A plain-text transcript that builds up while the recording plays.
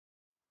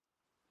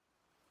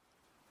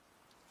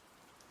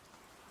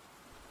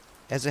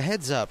As a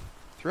heads up,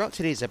 throughout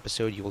today's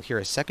episode you will hear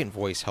a second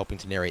voice helping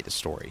to narrate the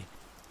story.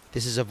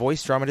 This is a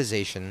voice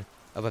dramatization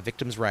of a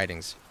victim's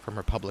writings from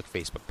her public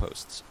Facebook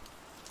posts.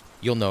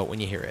 You'll know it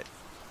when you hear it.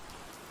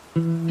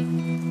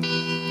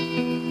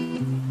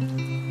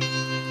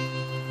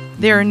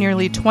 There are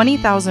nearly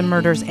 20,000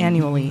 murders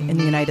annually in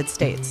the United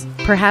States.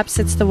 Perhaps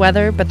it's the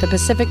weather, but the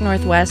Pacific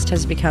Northwest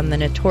has become the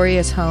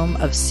notorious home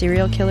of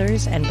serial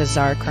killers and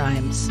bizarre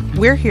crimes.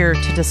 We're here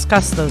to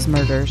discuss those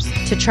murders,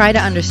 To try to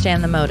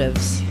understand the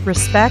motives,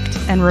 respect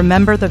and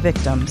remember the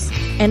victims.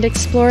 and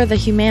explore the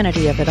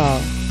humanity of it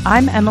all.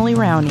 I'm Emily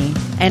Rowney.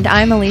 And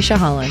I'm Alisha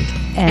Holland.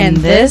 And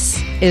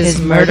this is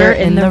Murder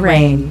in the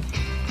Rain.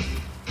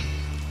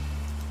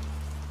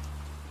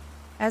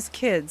 As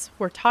kids,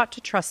 we're taught to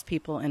trust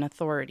people in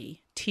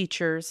authority.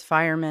 Teachers,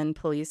 firemen,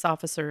 police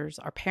officers,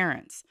 our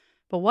parents.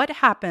 But what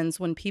happens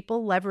when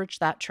people leverage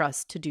that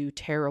trust to do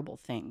terrible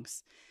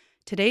things?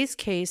 Today's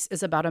case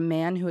is about a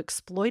man who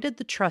exploited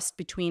the trust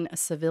between a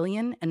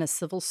civilian and a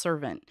civil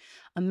servant,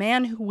 a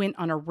man who went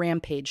on a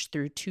rampage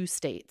through 2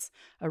 states,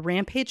 a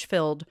rampage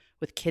filled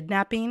with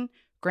kidnapping,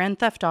 grand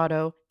theft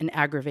auto, and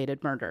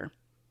aggravated murder.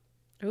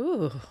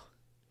 Ooh.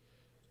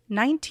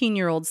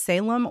 19-year-old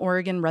Salem,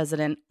 Oregon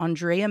resident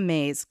Aundreah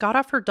Maes got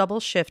off her double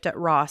shift at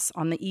Ross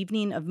on the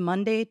evening of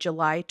Monday,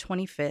 July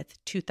 25th,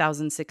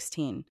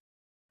 2016.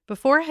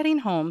 Before heading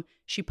home,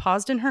 she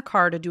paused in her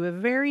car to do a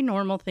very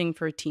normal thing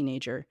for a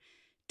teenager: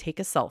 take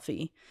a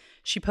selfie.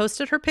 She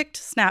posted her pic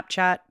to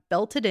Snapchat,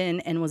 belted in,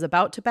 and was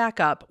about to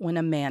back up when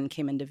a man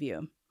came into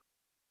view.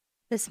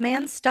 This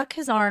man stuck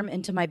his arm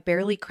into my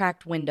barely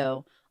cracked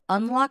window,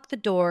 unlocked the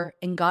door,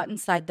 and got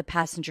inside the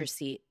passenger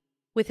seat.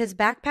 With his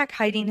backpack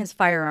hiding his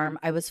firearm,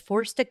 I was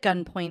forced at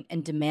gunpoint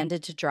and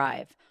demanded to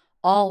drive,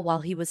 all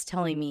while he was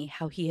telling me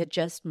how he had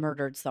just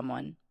murdered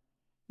someone.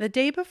 The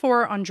day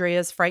before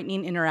Aundreah's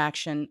frightening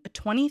interaction, a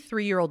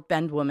 23-year-old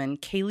Bend woman,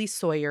 Kaylee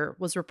Sawyer,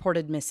 was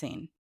reported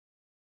missing.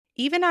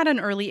 Even at an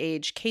early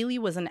age, Kaylee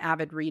was an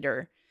avid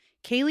reader.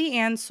 Kaylee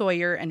Ann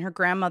Sawyer and her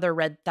grandmother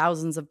read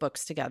thousands of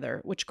books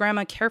together, which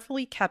Grandma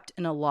carefully kept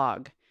in a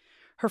log.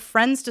 Her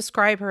friends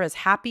describe her as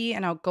happy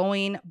and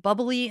outgoing,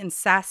 bubbly and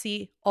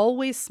sassy,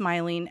 always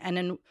smiling, and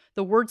in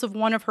the words of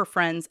one of her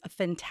friends, a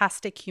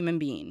fantastic human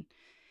being.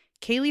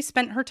 Kaylee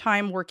spent her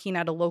time working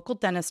at a local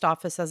dentist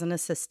office as an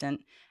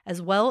assistant,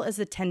 as well as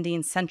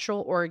attending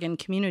Central Oregon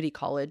Community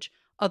College,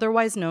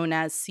 otherwise known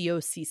as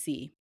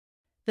COCC.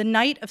 The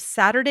night of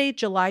Saturday,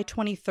 July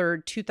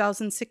 23,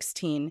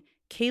 2016,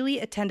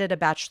 Kaylee attended a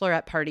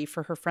bachelorette party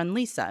for her friend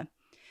Lisa.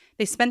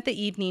 They spent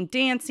the evening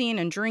dancing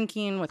and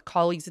drinking with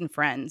colleagues and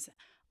friends.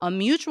 A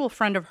mutual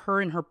friend of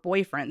her and her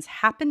boyfriend's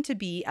happened to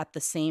be at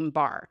the same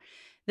bar.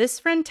 This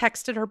friend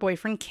texted her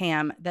boyfriend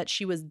Cam that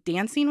she was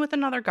dancing with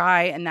another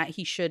guy and that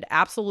he should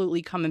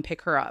absolutely come and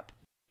pick her up.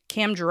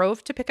 Cam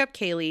drove to pick up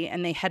Kaylee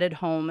and they headed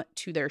home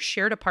to their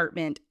shared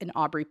apartment in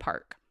Aubrey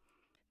Park.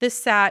 This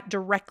sat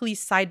directly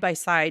side by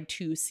side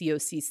to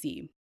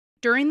COCC.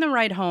 During the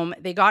ride home,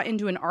 they got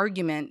into an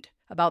argument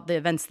about the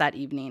events that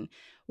evening.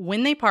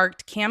 When they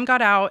parked, Cam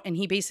got out and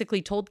he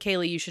basically told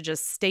Kaylee, you should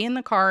just stay in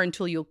the car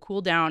until you'll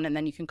cool down and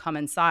then you can come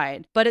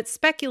inside. But it's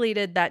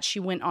speculated that she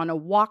went on a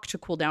walk to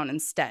cool down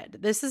instead.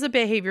 This is a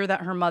behavior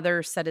that her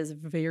mother said is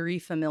very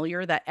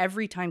familiar, that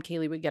every time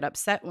Kaylee would get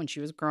upset when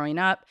she was growing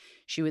up,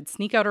 she would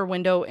sneak out her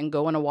window and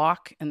go on a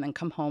walk and then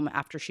come home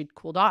after she'd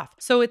cooled off.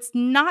 So it's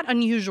not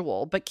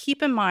unusual, but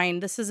keep in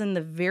mind, this is in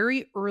the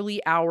very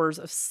early hours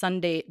of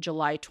Sunday,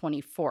 July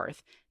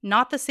 24th.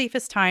 Not the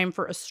safest time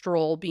for a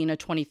stroll being a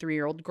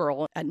 23-year-old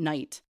girl at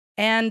night.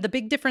 And the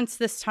big difference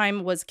this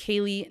time was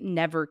Kaylee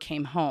never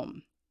came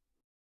home.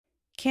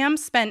 Cam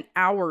spent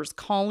hours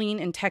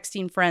calling and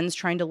texting friends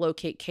trying to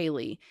locate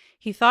Kaylee.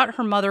 He thought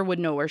her mother would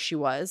know where she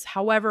was.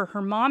 However,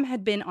 her mom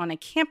had been on a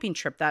camping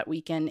trip that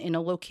weekend in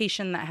a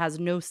location that has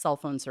no cell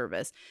phone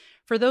service.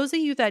 For those of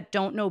you that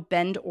don't know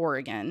Bend,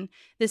 Oregon,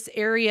 this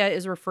area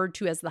is referred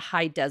to as the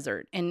high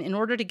desert. And in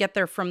order to get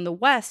there from the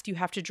west, you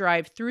have to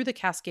drive through the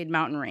Cascade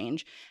Mountain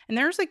Range. And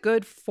there's a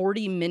good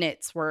 40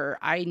 minutes where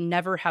I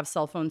never have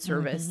cell phone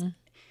service. Mm-hmm.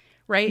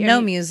 Right?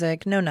 No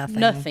music, no nothing.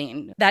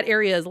 Nothing. That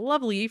area is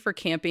lovely for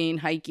camping,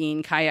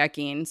 hiking,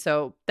 kayaking.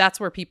 So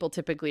that's where people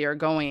typically are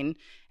going.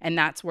 And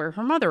that's where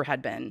her mother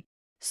had been.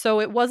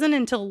 So it wasn't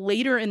until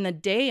later in the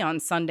day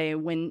on Sunday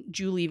when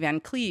Julie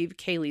Van Cleve,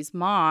 Kaylee's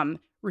mom,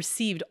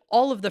 received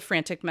all of the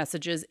frantic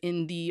messages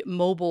in the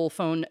mobile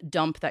phone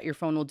dump that your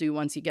phone will do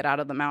once you get out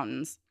of the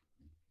mountains.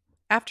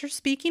 After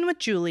speaking with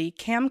Julie,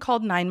 Cam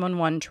called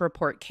 911 to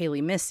report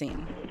Kaylee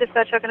missing.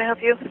 Dispatch, how can I help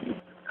you?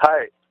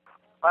 Hi.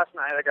 Last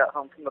night I got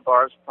home from the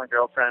bars with my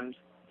girlfriend,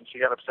 and she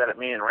got upset at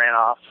me and ran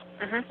off.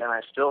 And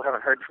I still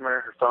haven't heard from her.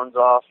 Her phone's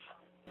off.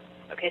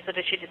 Okay, so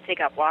did she just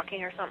take out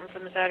walking or something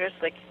from this address?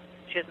 Like,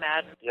 she was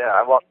mad? Yeah,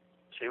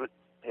 she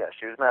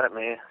was mad at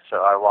me,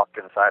 so I walked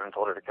inside and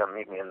told her to come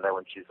meet me, and then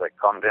when she's like,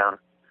 calm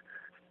down.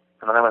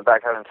 And then I went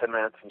back out in 10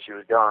 minutes, and she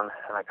was gone.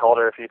 And I called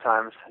her a few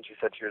times, and she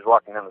said she was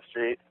walking down the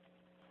street.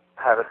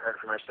 I haven't heard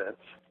from her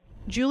since.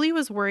 Julie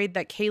was worried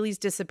that Kaylee's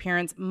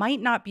disappearance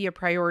might not be a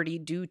priority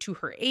due to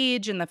her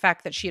age and the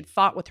fact that she had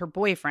fought with her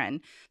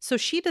boyfriend, so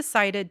she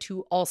decided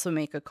to also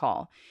make a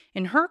call.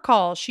 In her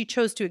call, she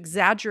chose to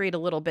exaggerate a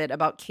little bit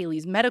about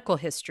Kaylee's medical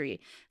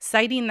history,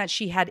 citing that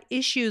she had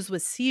issues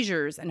with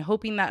seizures and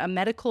hoping that a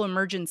medical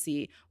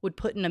emergency would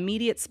put an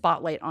immediate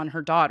spotlight on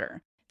her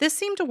daughter. This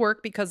seemed to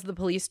work because the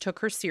police took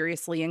her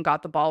seriously and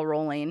got the ball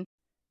rolling.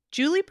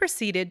 Julie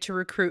proceeded to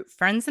recruit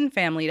friends and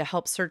family to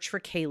help search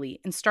for Kaylee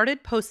and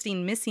started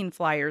posting missing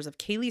flyers of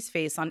Kaylee's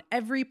face on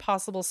every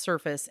possible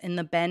surface in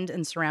the Bend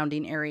and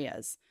surrounding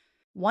areas.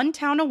 One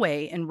town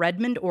away in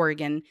Redmond,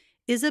 Oregon,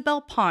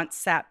 Isabel Ponce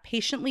sat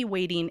patiently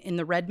waiting in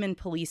the Redmond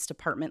Police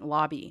Department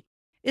lobby.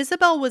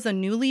 Isabel was a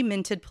newly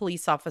minted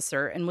police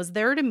officer and was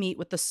there to meet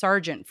with the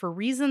sergeant for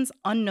reasons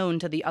unknown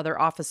to the other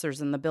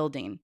officers in the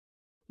building.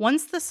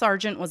 Once the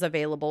sergeant was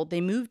available, they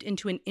moved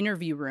into an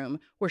interview room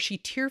where she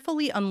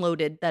tearfully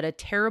unloaded that a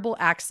terrible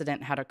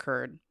accident had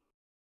occurred.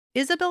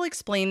 Isabel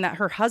explained that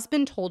her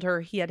husband told her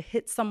he had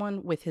hit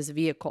someone with his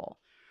vehicle.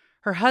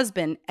 Her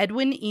husband,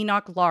 Edwin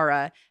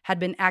Lara, had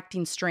been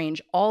acting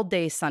strange all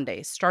day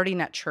Sunday,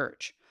 starting at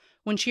church.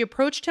 When she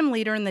approached him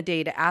later in the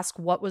day to ask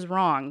what was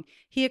wrong,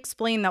 he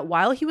explained that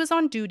while he was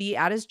on duty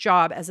at his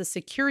job as a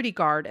security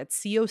guard at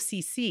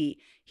COCC,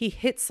 he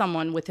hit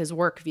someone with his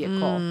work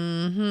vehicle.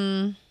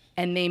 Mm-hmm.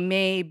 And they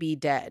may be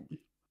dead.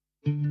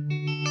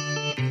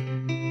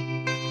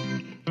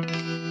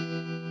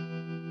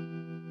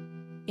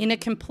 In a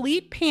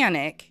complete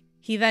panic,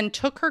 he then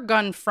took her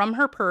gun from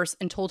her purse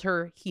and told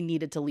her he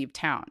needed to leave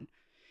town.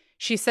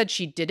 She said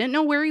she didn't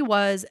know where he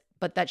was,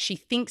 but that she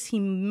thinks he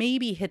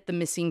maybe hit the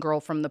missing girl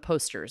from the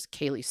posters,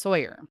 Kaylee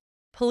Sawyer.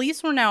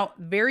 Police were now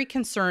very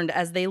concerned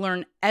as they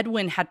learned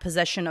Edwin had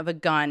possession of a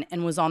gun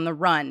and was on the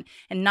run.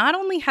 And not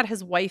only had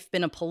his wife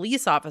been a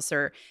police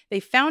officer, they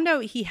found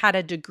out he had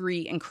a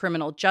degree in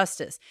criminal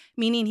justice,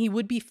 meaning he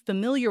would be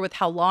familiar with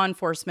how law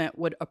enforcement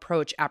would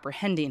approach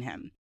apprehending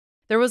him.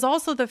 There was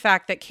also the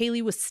fact that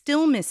Kaylee was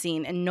still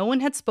missing and no one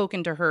had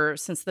spoken to her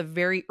since the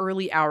very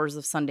early hours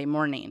of Sunday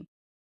morning.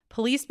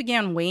 Police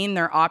began weighing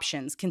their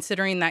options,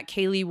 considering that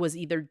Kaylee was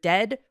either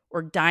dead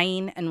or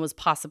dying and was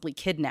possibly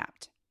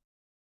kidnapped.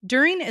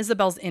 During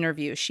Isabel's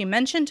interview, she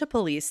mentioned to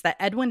police that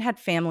Edwin had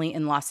family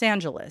in Los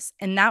Angeles,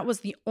 and that was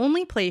the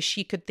only place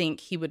she could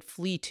think he would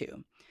flee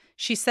to.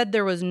 She said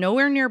there was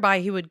nowhere nearby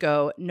he would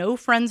go, no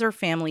friends or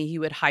family he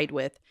would hide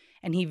with,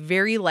 and he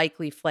very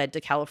likely fled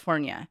to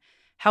California.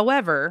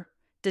 However,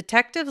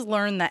 detectives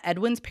learned that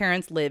Edwin's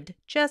parents lived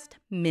just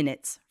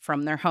minutes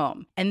from their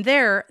home, and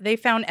there they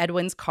found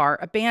Edwin's car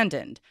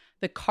abandoned,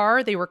 the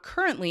car they were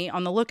currently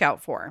on the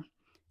lookout for.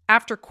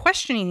 After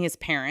questioning his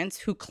parents,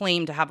 who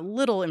claimed to have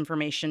little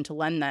information to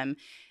lend them,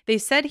 they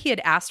said he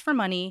had asked for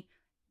money,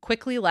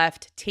 quickly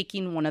left,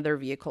 taking one of their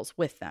vehicles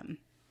with them.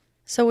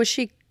 So was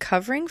she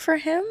covering for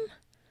him?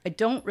 I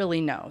don't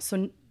really know.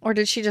 Or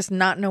did she just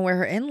not know where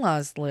her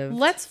in-laws lived?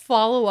 Let's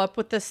follow up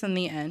with this in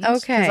the end.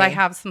 Okay. Because I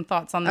have some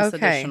thoughts on this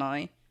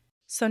additionally.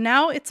 So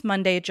now it's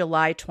Monday,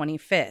 July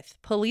 25th.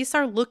 Police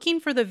are looking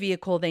for the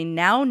vehicle they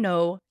now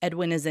know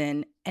Edwin is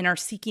in and are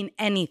seeking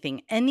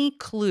anything, any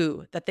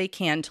clue that they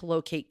can to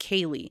locate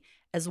Kaylee,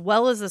 as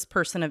well as this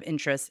person of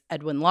interest,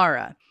 Edwin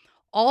Lara.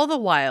 All the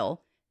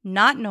while,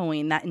 not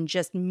knowing that in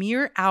just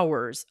mere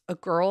hours, a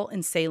girl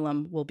in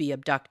Salem will be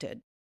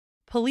abducted.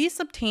 Police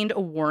obtained a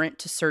warrant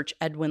to search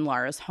Edwin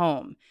Lara's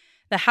home.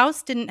 The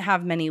house didn't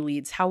have many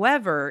leads.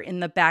 However, in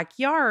the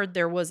backyard,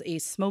 there was a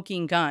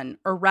smoking gun,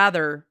 or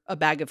rather, a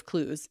bag of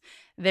clues.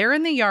 There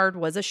in the yard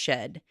was a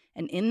shed,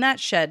 and in that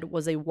shed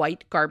was a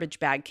white garbage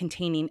bag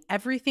containing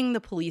everything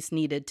the police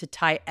needed to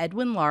tie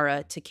Edwin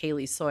Lara to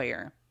Kaylee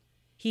Sawyer.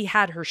 He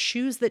had her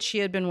shoes that she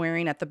had been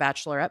wearing at the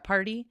bachelorette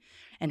party,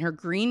 and her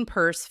green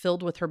purse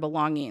filled with her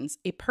belongings,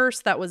 a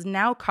purse that was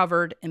now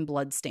covered in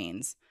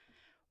bloodstains.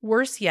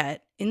 Worse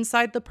yet,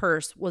 inside the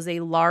purse was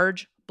a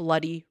large,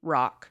 bloody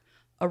rock.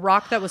 A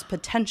rock that was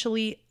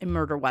potentially a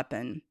murder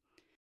weapon.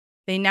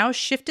 They now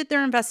shifted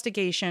their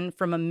investigation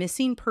from a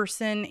missing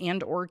person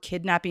and or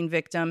kidnapping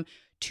victim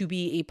to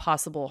be a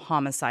possible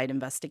homicide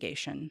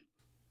investigation.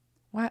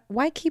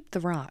 Why keep the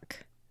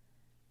rock?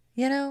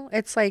 You know,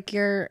 it's like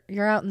you're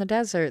out in the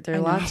desert. There are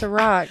lots of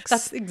rocks.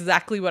 That's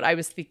exactly what I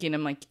was thinking.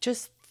 I'm like,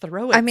 just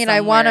throw it I mean, somewhere.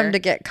 I want him to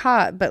get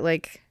caught, but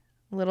like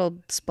a little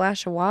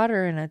splash of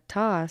water and a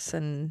toss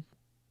and...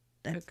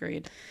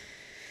 Agreed.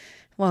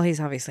 Well, he's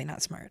obviously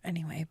not smart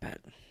anyway, but...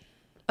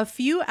 A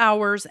few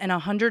hours and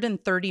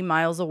 130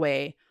 miles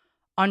away,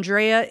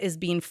 Aundreah is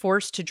being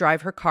forced to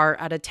drive her car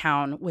out of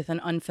town with an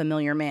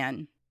unfamiliar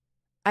man.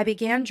 I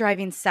began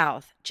driving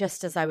south,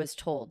 just as I was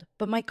told,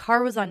 but my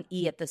car was on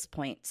E at this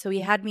point, so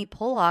he had me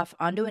pull off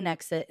onto an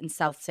exit in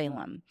South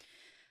Salem.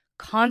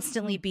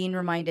 Constantly being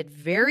reminded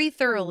very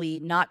thoroughly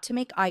not to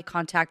make eye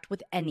contact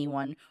with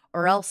anyone,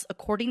 or else,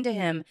 according to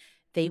him,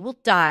 they will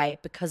die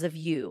because of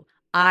you.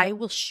 I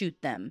will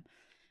shoot them.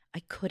 I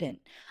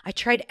couldn't. I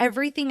tried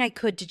everything I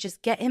could to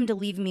just get him to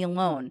leave me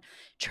alone.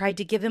 Tried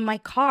to give him my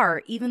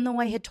car, even though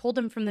I had told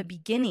him from the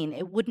beginning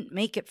it wouldn't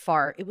make it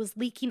far. It was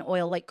leaking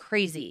oil like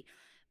crazy.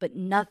 but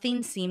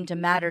nothing seemed to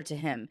matter to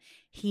him.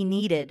 He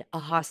needed a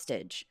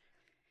hostage.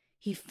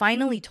 He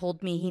finally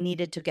told me he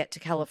needed to get to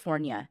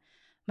California.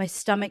 My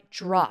stomach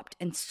dropped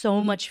and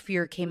so much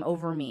fear came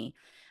over me.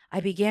 I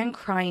began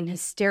crying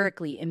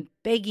hysterically and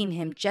begging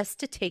him just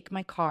to take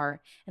my car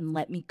and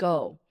let me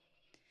go.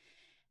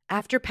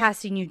 After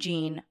passing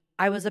Eugene,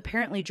 I was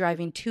apparently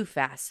driving too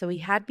fast, so he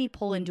had me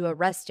pull into a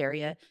rest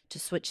area to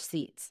switch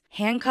seats.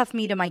 Handcuff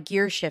me to my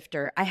gear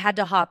shifter. I had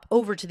to hop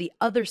over to the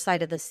other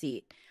side of the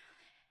seat.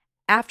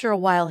 After a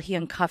while, he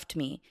uncuffed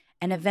me,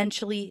 and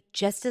eventually,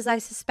 just as I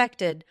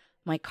suspected,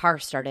 my car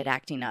started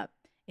acting up.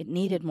 It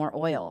needed more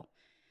oil.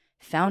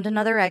 Found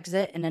another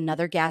exit and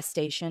another gas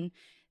station.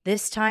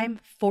 This time,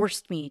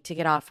 forced me to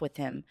get off with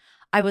him.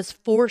 I was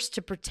forced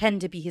to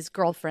pretend to be his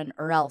girlfriend,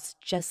 or else,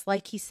 just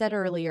like he said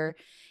earlier,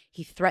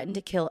 he threatened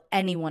to kill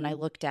anyone I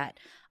looked at.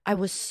 I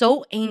was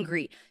so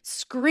angry,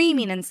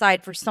 screaming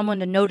inside for someone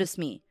to notice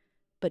me,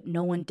 but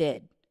no one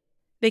did.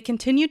 They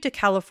continued to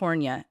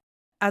California.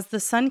 As the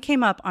sun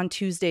came up on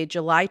Tuesday,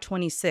 July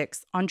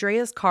 26th,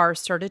 Aundreah's car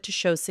started to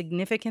show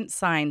significant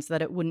signs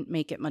that it wouldn't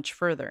make it much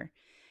further.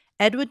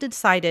 Edwin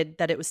decided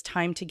that it was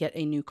time to get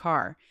a new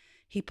car.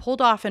 He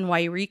pulled off in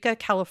Wairika,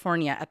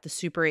 California at the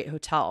Super 8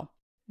 Hotel.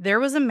 There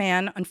was a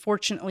man,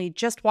 unfortunately,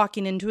 just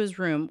walking into his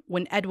room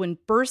when Edwin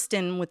burst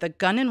in with a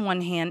gun in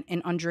one hand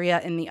and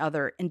Aundreah in the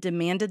other and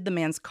demanded the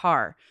man's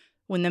car.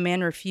 When the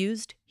man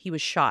refused, he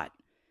was shot.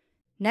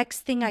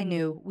 Next thing I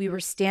knew, we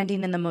were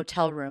standing in the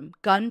motel room,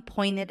 gun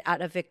pointed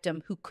at a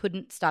victim who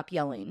couldn't stop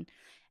yelling.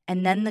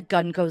 And then the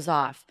gun goes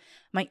off.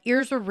 My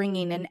ears were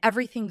ringing and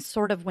everything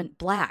sort of went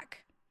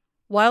black.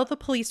 While the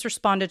police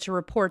responded to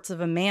reports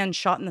of a man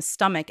shot in the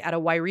stomach at a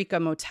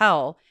Wairika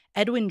motel,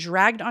 Edwin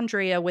dragged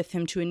Aundreah with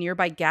him to a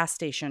nearby gas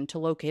station to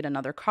locate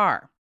another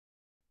car.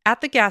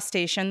 At the gas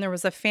station, there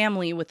was a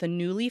family with a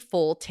newly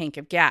full tank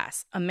of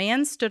gas. A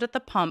man stood at the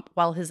pump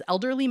while his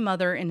elderly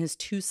mother and his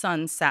 2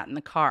 sons sat in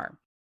the car.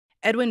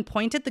 Edwin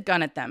pointed the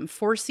gun at them,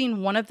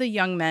 forcing one of the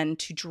young men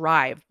to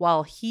drive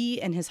while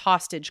he and his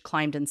hostage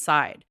climbed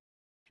inside.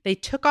 They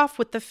took off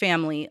with the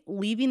family,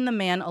 leaving the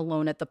man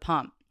alone at the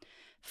pump.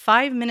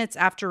 5 minutes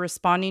after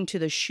responding to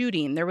the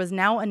shooting, there was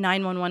now a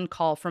 911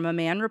 call from a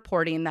man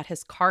reporting that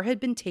his car had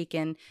been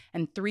taken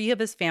and 3 of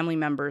his family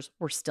members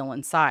were still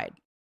inside.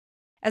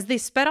 As they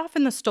sped off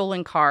in the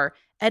stolen car,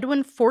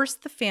 Edwin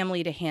forced the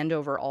family to hand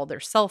over all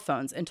their cell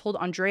phones and told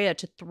Aundreah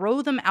to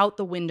throw them out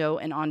the window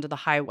and onto the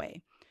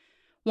highway.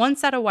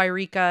 Once at a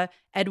Wairika,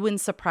 Edwin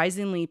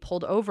surprisingly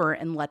pulled over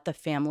and let the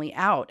family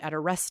out at a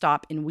rest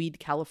stop in Weed,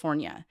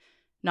 California.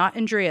 Not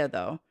Aundreah,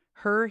 though.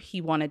 Her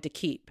he wanted to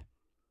keep.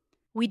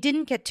 We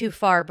didn't get too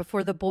far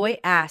before the boy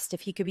asked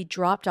if he could be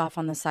dropped off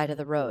on the side of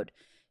the road.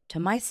 To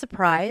my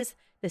surprise,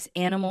 this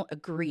animal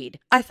agreed.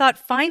 I thought,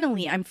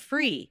 finally, I'm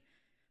free.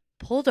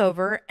 Pulled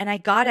over and I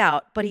got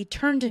out, but he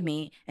turned to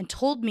me and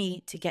told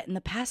me to get in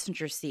the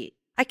passenger seat.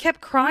 I kept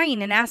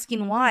crying and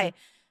asking why,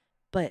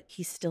 but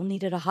he still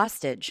needed a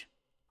hostage.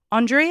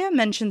 Aundreah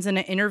mentions in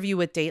an interview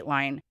with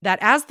Dateline that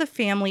as the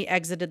family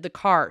exited the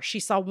car, she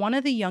saw one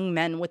of the young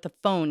men with the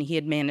phone he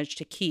had managed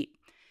to keep.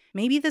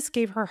 Maybe this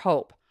gave her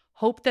hope.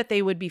 Hope that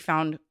they would be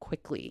found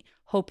quickly.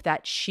 Hope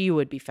that she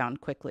would be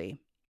found quickly.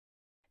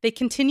 They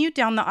continued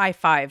down the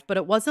I-5, but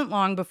it wasn't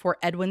long before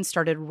Edwin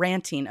started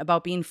ranting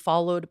about being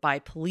followed by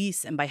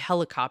police and by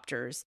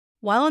helicopters.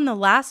 While in the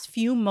last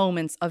few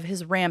moments of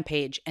his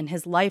rampage and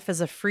his life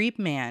as a free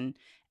man,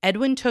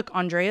 Edwin took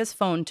Aundreah's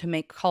phone to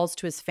make calls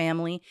to his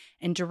family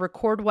and to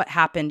record what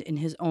happened in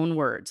his own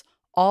words,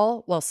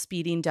 all while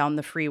speeding down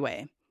the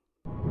freeway.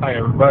 Hi,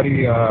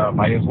 everybody. I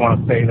just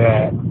want to say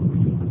that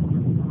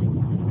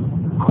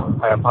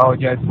I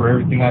apologize for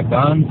everything I've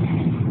done.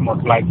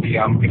 Most likely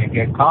I'm going to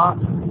get caught.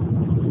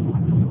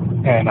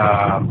 And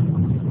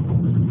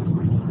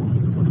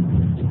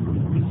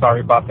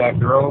sorry about that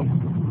girl.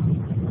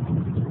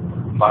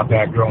 About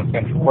that girl in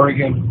Central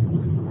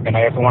Oregon. And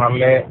I just want to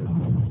let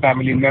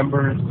family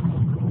members,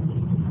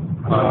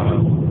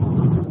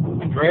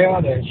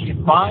 Aundreah, that she's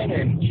fine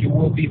and she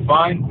will be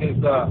fine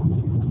because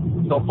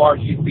so far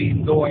she's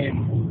been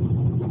doing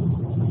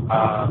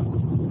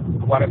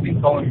what I've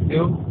been telling her to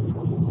do.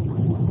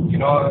 You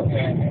know,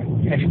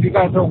 and if you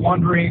guys are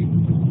wondering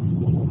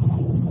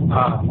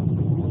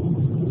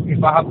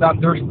if I have done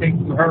dirty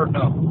things to her,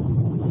 no.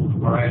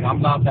 All right,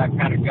 I'm not that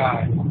kind of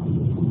guy.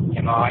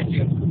 You know, I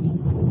just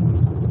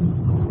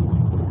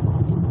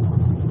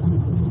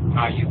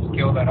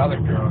killed that other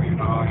girl, you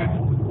know,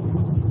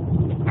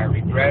 and I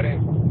regret it.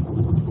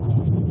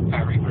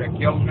 I regret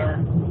killing her.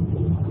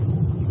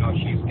 You know,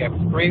 she's kept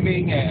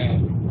screaming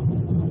and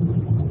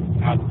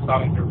I had to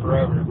silence her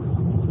forever.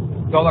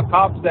 Tell the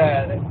cops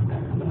that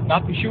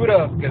not to shoot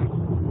us, because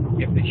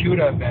if they shoot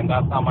us, then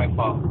that's not my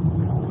fault.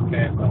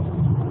 Okay, but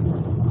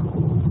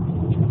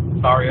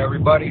sorry,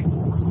 everybody.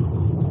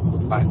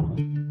 Bye.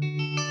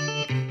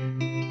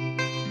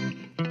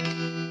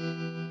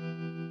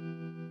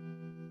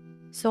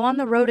 So on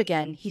the road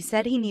again, he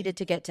said he needed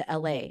to get to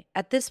LA.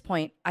 At this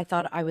point, I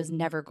thought I was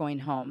never going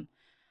home.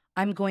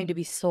 I'm going to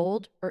be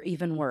sold or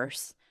even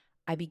worse.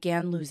 I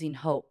began losing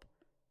hope.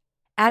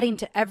 Adding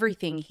to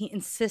everything, he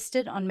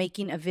insisted on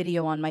making a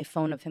video on my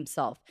phone of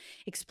himself,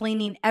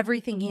 explaining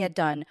everything he had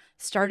done,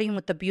 starting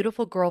with the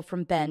beautiful girl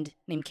from Bend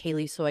named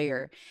Kaylee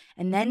Sawyer.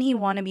 And then he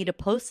wanted me to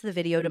post the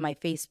video to my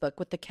Facebook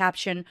with the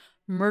caption,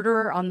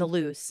 "Murderer on the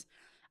Loose."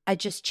 I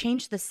just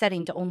changed the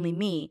setting to only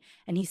me,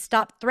 and he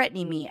stopped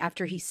threatening me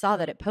after he saw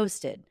that it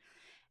posted.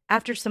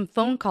 After some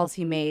phone calls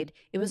he made,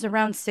 it was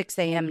around 6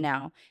 a.m.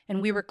 now,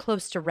 and we were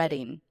close to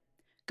Redding.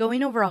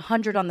 Going over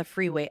 100 on the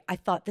freeway, I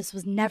thought this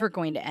was never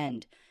going to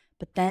end.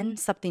 But then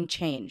something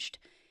changed.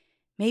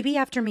 Maybe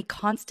after me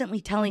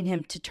constantly telling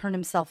him to turn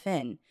himself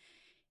in,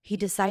 he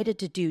decided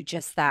to do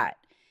just that.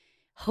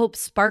 Hope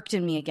sparked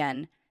in me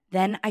again.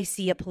 Then I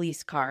see a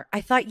police car.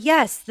 I thought,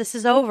 yes, this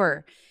is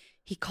over.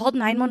 He called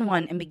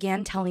 911 and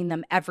began telling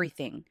them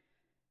everything.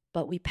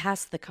 But we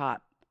passed the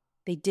cop.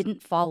 They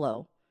didn't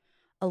follow.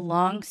 A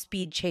long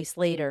speed chase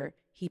later,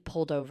 he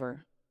pulled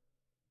over.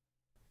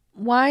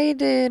 Why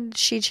did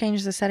she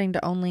change the setting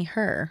to only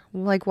her?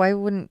 Like, why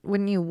wouldn't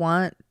you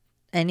want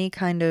any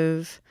kind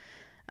of...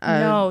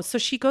 No, so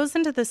she goes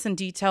into this in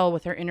detail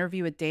with her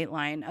interview with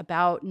Dateline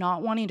about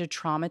not wanting to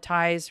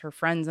traumatize her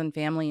friends and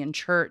family in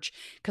church,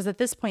 because at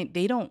this point,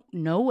 they don't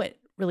know what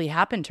really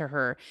happened to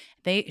her.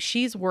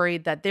 She's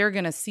worried that they're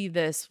going to see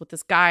this with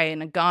this guy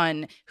in a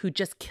gun who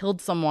just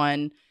killed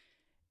someone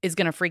is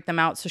going to freak them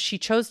out. So she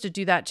chose to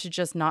do that to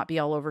just not be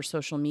all over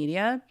social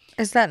media.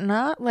 Is that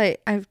not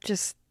like, I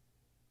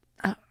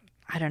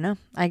don't know.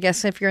 I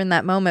guess if you're in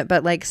that moment,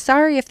 but like,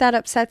 sorry if that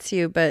upsets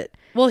you, but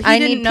well, he I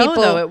didn't need know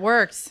people, though. It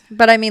works.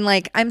 But I mean,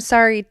 like, I'm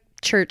sorry,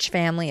 church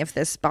family, if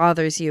this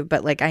bothers you,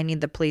 but like, I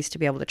need the police to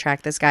be able to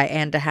track this guy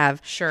and to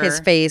have his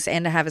face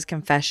and to have his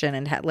confession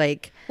and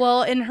like.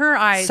 Well, in her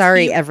eyes,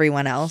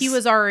 everyone else. He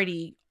was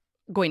already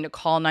going to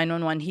call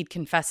 911. He'd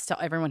confessed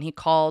to everyone he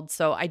called.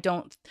 So I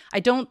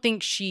don't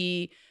think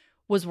she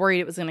was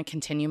worried it was going to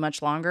continue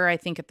much longer. I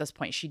think at this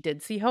point she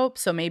did see hope.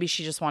 So maybe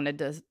she just wanted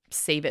to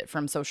save it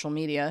from social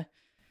media.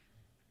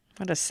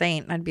 What a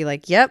saint. I'd be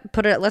like, yep,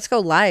 let's go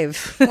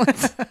live.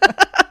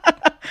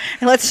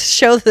 Let's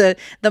show the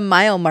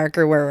mile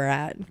marker where we're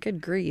at.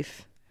 Good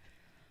grief.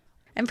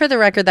 And for the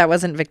record, that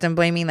wasn't victim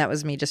blaming. That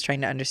was me just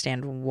trying to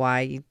understand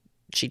why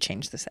she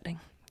changed the setting.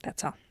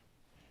 That's all.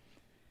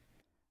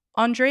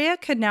 Aundreah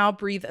could now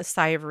breathe a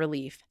sigh of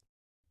relief.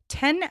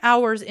 10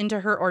 hours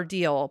into her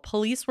ordeal,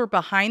 police were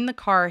behind the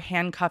car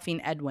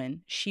handcuffing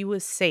Edwin. She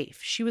was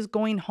safe. She was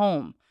going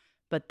home.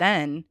 But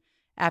then,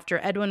 after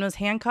Edwin was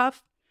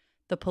handcuffed,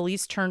 the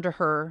police turned to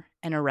her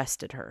and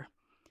arrested her.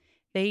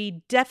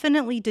 They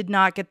definitely did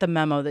not get the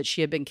memo that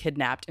she had been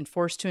kidnapped and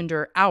forced to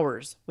endure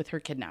hours with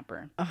her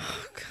kidnapper.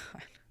 Oh,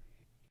 God.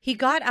 He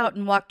got out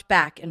and walked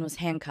back and was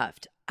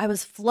handcuffed. I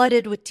was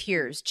flooded with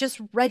tears,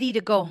 just ready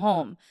to go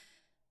home.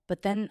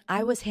 But then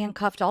I was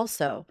handcuffed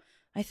also.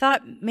 I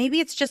thought maybe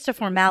it's just a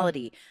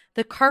formality.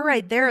 The car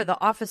ride there, the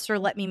officer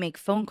let me make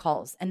phone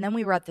calls, and then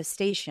we were at the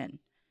station.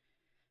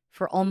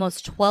 For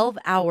almost 12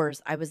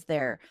 hours I was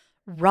there,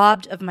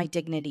 robbed of my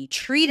dignity,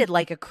 treated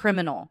like a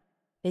criminal.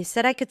 They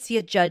said I could see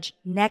a judge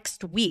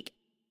next week.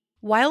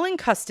 While in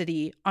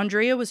custody,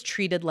 Aundreah was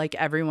treated like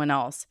everyone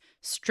else.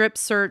 Strip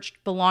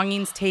searched,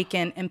 belongings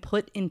taken, and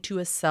put into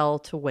a cell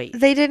to wait.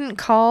 They didn't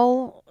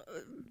call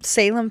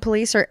Salem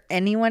police or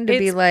anyone to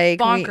be like,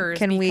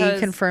 can we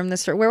confirm this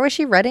story? Where was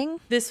she? Redding?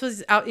 This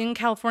was out in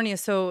California.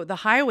 So the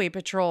highway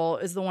patrol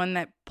is the one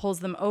that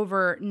pulls them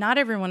over. Not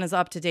everyone is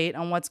up to date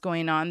on what's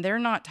going on. They're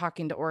not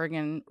talking to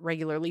Oregon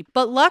regularly.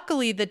 But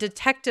luckily, the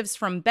detectives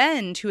from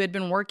Bend who had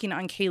been working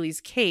on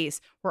Kaylee's case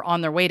were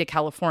on their way to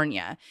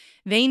California.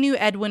 They knew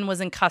Edwin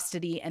was in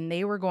custody and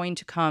they were going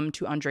to come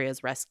to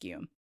Aundreah's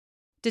rescue.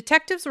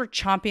 Detectives were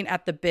chomping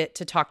at the bit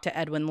to talk to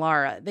Edwin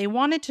Lara. They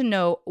wanted to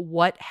know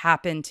what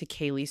happened to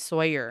Kaylee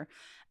Sawyer.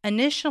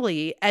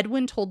 Initially,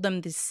 Edwin told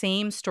them the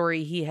same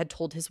story he had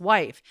told his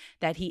wife,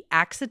 that he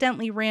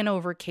accidentally ran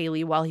over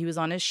Kaylee while he was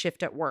on his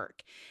shift at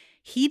work.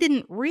 He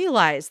didn't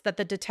realize that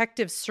the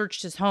detectives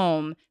searched his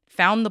home,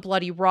 found the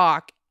bloody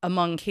rock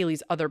among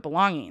Kaylee's other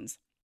belongings.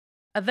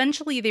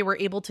 Eventually, they were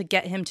able to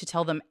get him to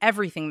tell them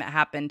everything that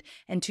happened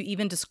and to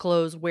even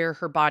disclose where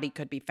her body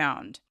could be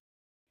found.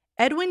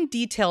 Edwin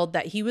detailed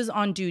that he was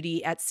on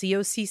duty at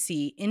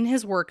COCC in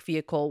his work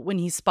vehicle when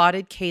he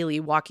spotted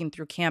Kaylee walking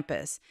through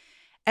campus.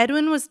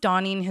 Edwin was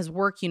donning his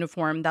work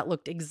uniform that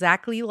looked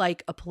exactly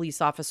like a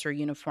police officer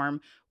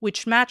uniform,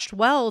 which matched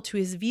well to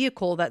his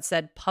vehicle that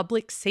said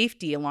public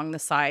safety along the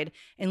side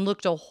and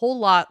looked a whole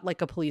lot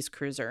like a police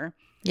cruiser.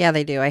 Yeah,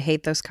 they do. I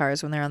hate those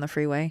cars when they're on the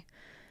freeway.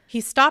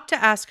 He stopped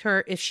to ask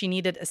her if she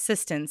needed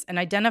assistance and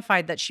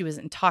identified that she was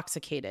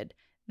intoxicated.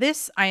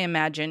 This, I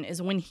imagine,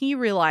 is when he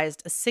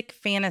realized a sick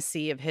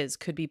fantasy of his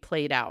could be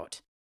played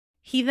out.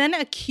 He then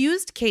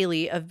accused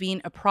Kaylee of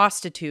being a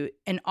prostitute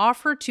and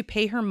offered to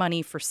pay her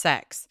money for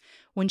sex.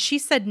 When she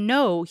said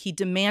no, he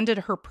demanded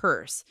her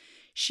purse.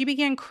 She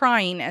began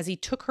crying as he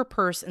took her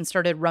purse and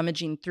started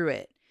rummaging through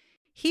it.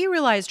 He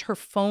realized her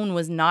phone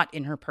was not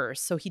in her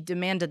purse, so he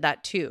demanded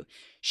that too.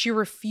 She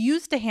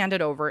refused to hand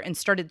it over and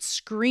started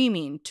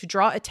screaming to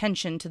draw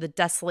attention to the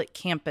desolate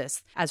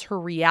campus as her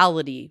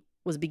reality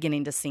was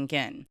beginning to sink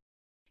in.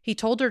 He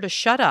told her to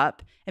shut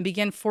up and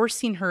began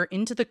forcing her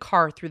into the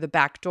car through the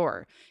back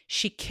door.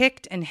 She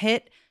kicked and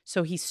hit,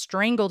 so he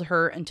strangled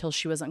her until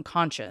she was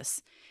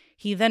unconscious.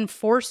 He then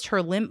forced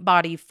her limp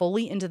body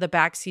fully into the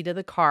back seat of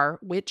the car,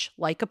 which,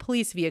 like a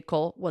police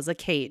vehicle, was a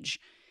cage.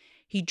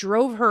 He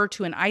drove her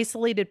to an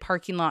isolated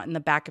parking lot in the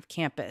back of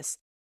campus,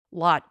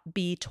 lot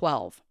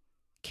B12.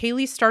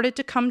 Kaylee started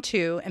to come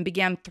to and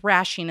began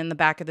thrashing in the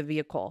back of the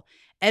vehicle.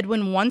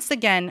 Edwin once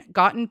again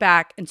got in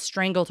back and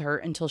strangled her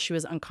until she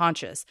was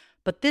unconscious,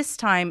 but this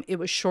time it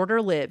was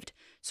shorter-lived,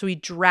 so he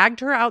dragged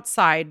her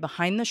outside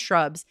behind the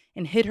shrubs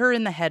and hit her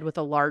in the head with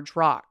a large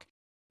rock.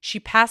 She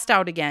passed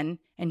out again,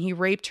 and he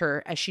raped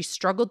her as she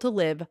struggled to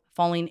live,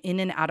 falling in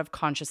and out of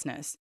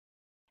consciousness.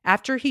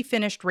 After he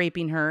finished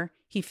raping her,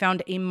 he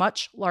found a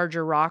much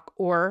larger rock,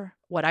 or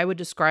what I would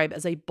describe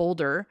as a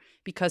boulder,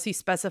 because he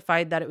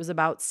specified that it was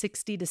about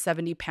 60 to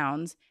 70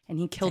 pounds, and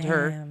he killed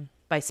her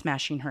by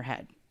smashing her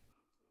head.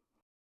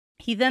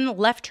 He then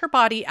left her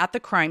body at the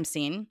crime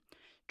scene,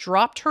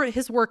 dropped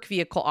his work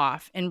vehicle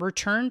off, and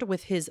returned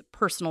with his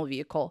personal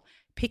vehicle,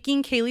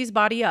 picking Kaylee's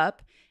body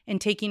up and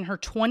taking her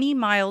 20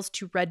 miles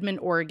to Redmond,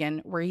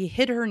 Oregon, where he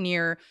hid her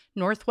near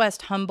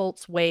Northwest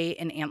Humboldt's Way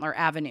and Antler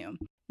Avenue.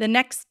 The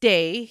next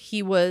day,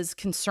 he was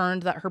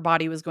concerned that her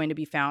body was going to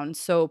be found,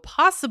 so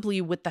possibly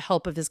with the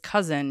help of his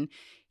cousin,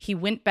 he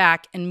went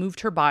back and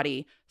moved her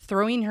body,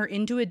 throwing her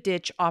into a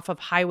ditch off of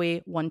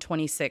Highway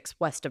 126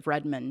 west of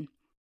Redmond.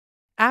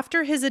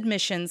 After his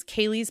admissions,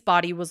 Kaylee's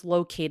body was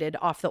located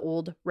off the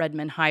old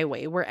Redmond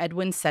Highway, where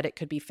Edwin said it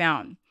could be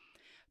found.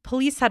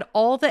 Police had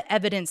all the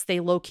evidence they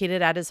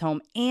located at his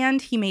home,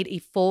 and he made a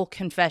full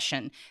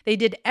confession. They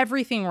did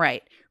everything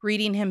right,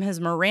 reading him his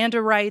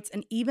Miranda rights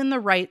and even the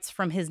rights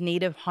from his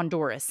native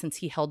Honduras, since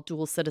he held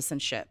dual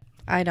citizenship.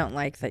 I don't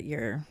like that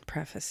you're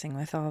prefacing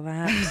with all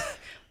that.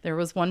 There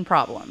was one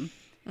problem.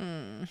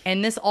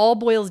 And this all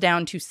boils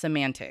down to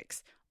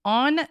semantics.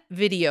 On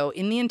video,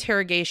 in the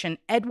interrogation,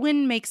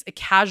 Edwin makes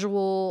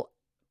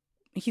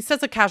he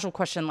says a casual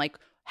question like,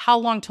 how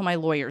long till my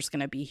lawyer's going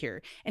to be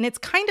here? And it's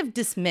kind of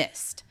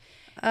dismissed.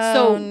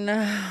 No.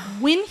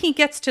 When he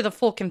gets to the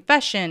full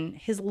confession,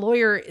 his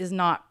lawyer is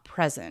not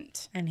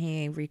present. And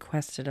he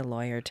requested a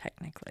lawyer,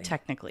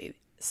 technically.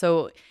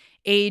 So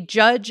a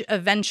judge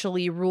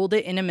eventually ruled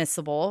it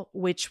inadmissible,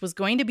 which was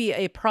going to be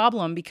a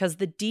problem because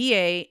the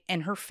DA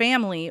and her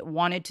family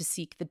wanted to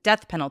seek the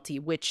death penalty,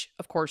 which,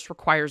 of course,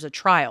 requires a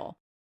trial.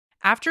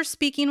 After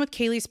speaking with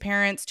Kaylee's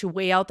parents to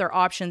weigh out their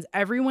options,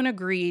 everyone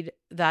agreed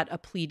that a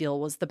plea deal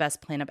was the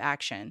best plan of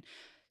action.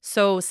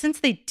 So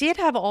since they did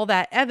have all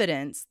that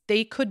evidence,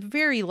 they could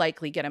very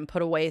likely get him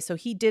put away. So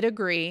he did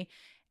agree,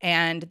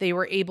 and they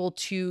were able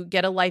to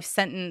get a life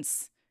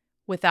sentence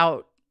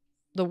without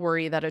the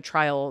worry that a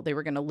trial they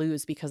were going to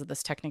lose because of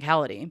this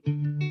technicality.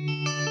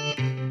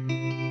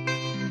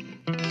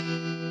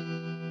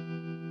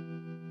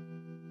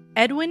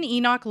 Edwin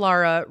Enoch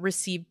Lara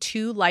received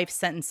 2 life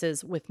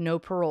sentences with no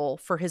parole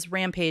for his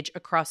rampage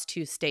across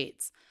 2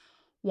 states.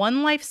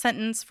 1 life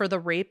sentence for the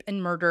rape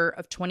and murder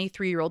of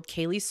 23-year-old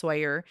Kaylee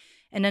Sawyer,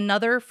 and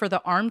another for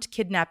the armed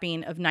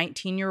kidnapping of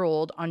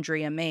 19-year-old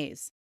Aundreah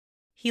Maes.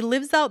 He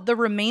lives out the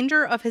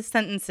remainder of his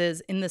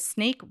sentences in the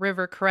Snake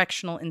River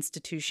Correctional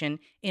Institution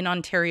in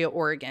Ontario,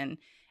 Oregon,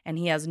 and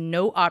he has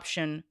no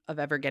option of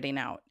ever getting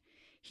out.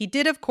 He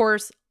did, of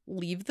course,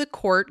 leave the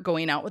court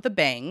going out with a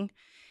bang.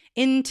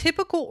 In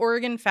typical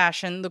Oregon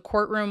fashion, the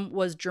courtroom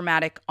was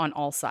dramatic on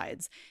all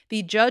sides.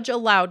 The judge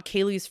allowed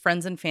Kaylee's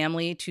friends and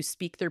family to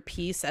speak their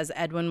piece as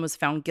Edwin was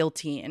found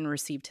guilty and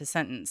received his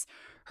sentence.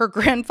 Her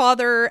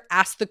grandfather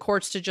asked the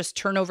courts to just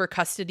turn over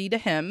custody to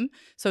him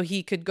so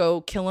he could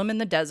go kill him in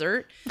the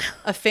desert.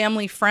 A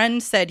family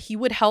friend said he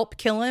would help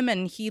kill him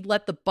and he'd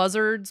let the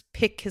buzzards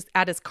pick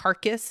at his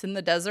carcass in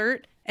the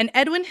desert. And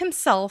Edwin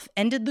himself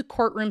ended the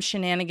courtroom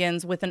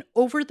shenanigans with an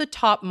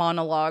over-the-top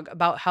monologue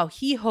about how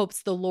he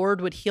hopes the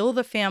Lord would heal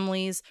the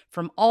families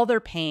from all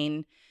their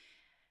pain,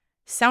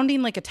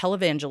 sounding like a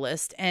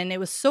televangelist, and it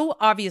was so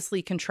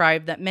obviously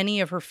contrived that many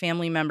of her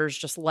family members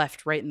just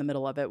left right in the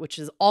middle of it, which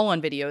is all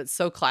on video. It's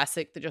so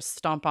classic to just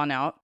stomp on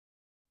out.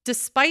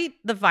 Despite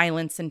the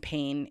violence and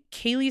pain,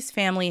 Kaylee's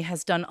family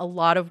has done a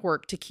lot of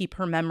work to keep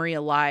her memory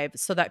alive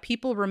so that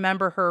people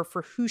remember her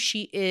for who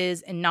she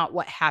is and not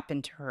what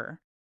happened to her.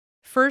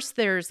 First,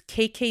 there's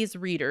KK's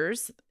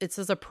Readers. It's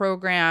as a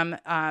program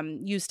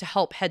used to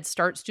help Head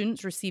Start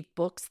students receive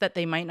books that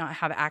they might not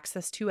have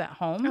access to at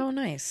home. Oh,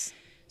 nice.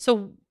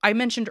 So I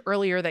mentioned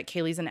earlier that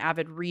Kaylee's an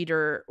avid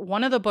reader.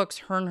 One of the books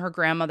her and her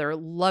grandmother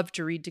loved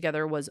to read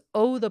together was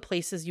Oh, the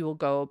Places You Will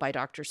Go by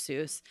Dr.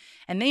 Seuss.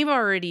 And they've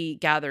already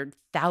gathered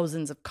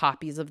thousands of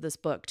copies of this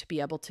book to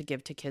be able to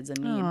give to kids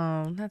in need.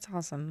 Oh, that's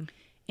awesome.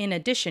 In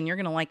addition, you're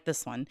going to like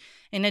this one.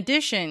 In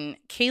addition,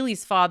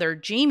 Kaylee's father,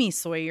 Jamie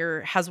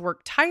Sawyer, has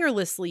worked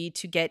tirelessly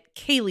to get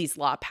Kaylee's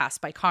Law passed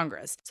by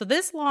Congress. So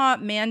this law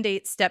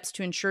mandates steps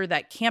to ensure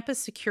that campus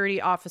security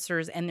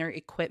officers and their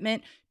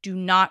equipment do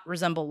not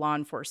resemble law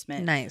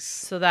enforcement. Nice.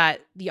 So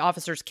that the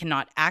officers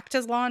cannot act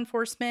as law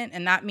enforcement.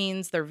 And that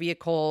means their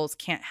vehicles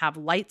can't have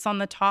lights on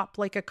the top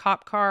like a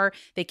cop car.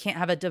 They can't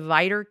have a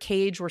divider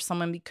cage where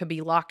someone could be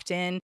locked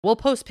in. We'll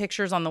post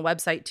pictures on the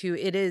website too.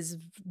 It is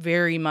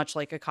very much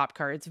like a cop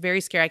car. It's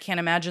very scary. I can't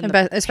imagine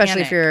especially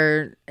panic. if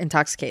you're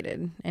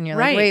intoxicated and you're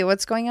Right. like, wait,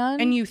 what's going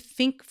on? And you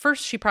think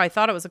first she probably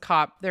thought it was a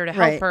cop there to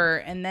help her.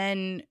 And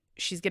then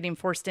she's getting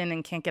forced in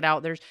and can't get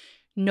out. There's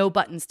no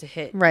buttons to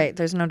hit. Right.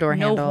 There's no door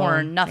handle. No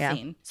horn,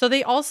 nothing. Yeah. So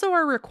they also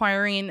are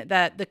requiring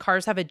that the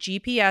cars have a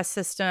GPS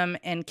system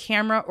and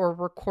camera or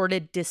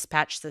recorded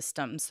dispatch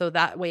system. So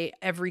that way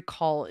every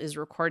call is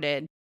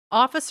recorded.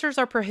 Officers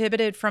are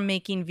prohibited from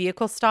making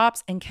vehicle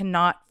stops and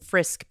cannot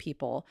frisk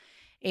people.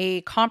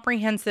 A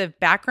comprehensive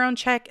background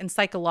check and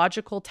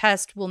psychological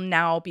test will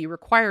now be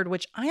required,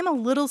 which I'm a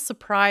little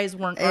surprised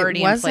weren't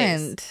already in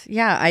place.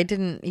 Yeah, I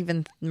didn't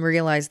even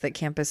realize that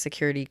campus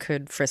security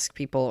could frisk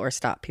people or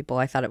stop people.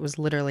 I thought it was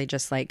literally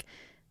just like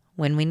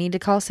when we need to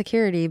call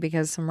security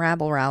because some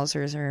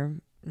rabble-rousers are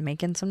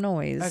making some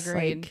noise.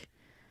 Agreed. Like,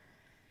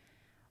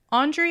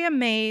 Aundreah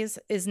Maes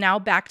is now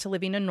back to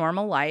living a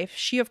normal life.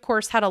 She, of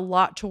course, had a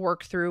lot to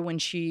work through when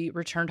she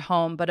returned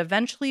home, but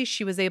eventually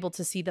she was able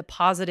to see the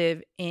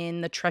positive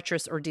in the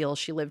treacherous ordeal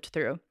she lived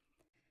through.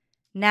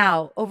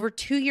 Now, over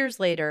 2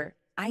 years later,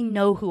 I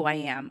know who I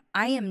am.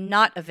 I am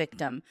not a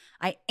victim.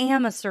 I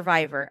am a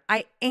survivor.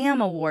 I am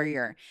a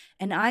warrior.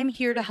 And I'm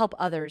here to help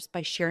others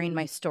by sharing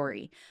my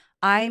story.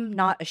 I'm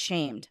not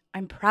ashamed.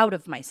 I'm proud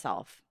of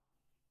myself.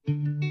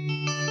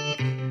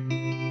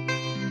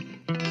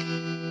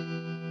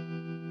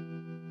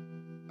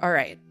 All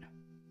right.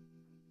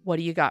 What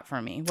do you got for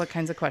me? What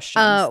kinds of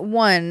questions?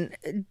 One,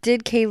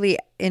 did Kaylee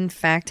in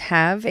fact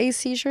have a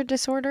seizure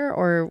disorder,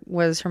 or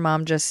was her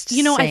mom just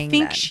saying I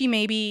think that? she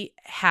maybe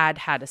had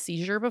a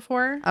seizure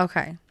before.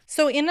 Okay.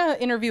 So in an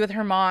interview with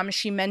her mom,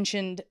 she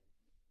mentioned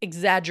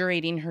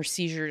exaggerating her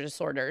seizure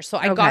disorder. So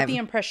I got the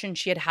impression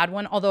she had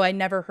one, although I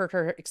never heard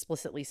her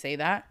explicitly say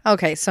that.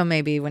 Okay, so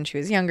maybe when she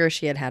was younger,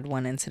 she had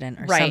one incident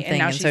or Right, something. and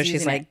now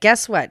she's like,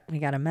 guess what? We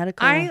got a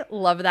medical. I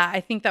love that. I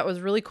think that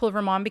was really cool of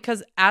her mom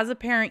because as a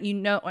parent,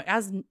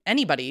 as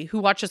anybody who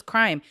watches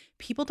crime,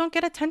 people don't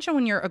get attention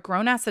when you're a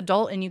grown-ass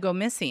adult and you go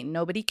missing.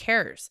 Nobody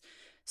cares.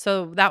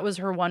 So that was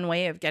her one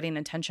way of getting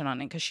attention on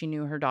it because she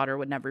knew her daughter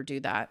would never do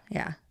that.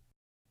 Yeah.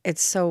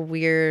 It's so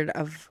weird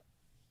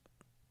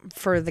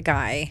for the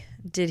guy.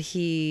 Did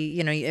he,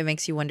 it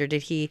makes you wonder,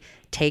 did he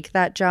take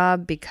that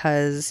job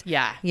because,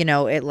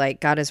 it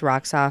like got his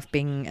rocks off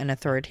being an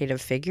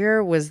authoritative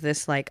figure? Was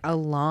this like a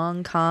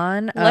long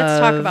con? Let's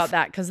talk about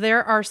that because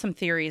there are some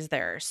theories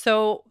there.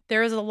 So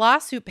there is a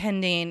lawsuit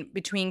pending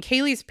between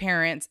Kaylee's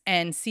parents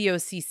and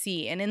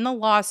COCC. And in the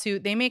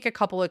lawsuit, they make a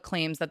couple of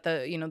claims that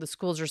the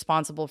school's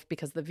responsible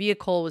because the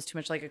vehicle was too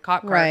much like a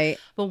cop car. Right.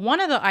 But one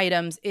of the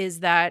items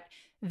is that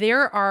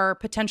there are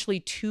potentially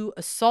 2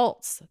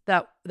 assaults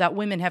that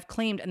women have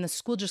claimed, and the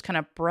school just kind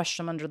of brushed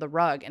them under the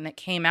rug, and it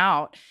came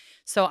out.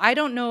 So I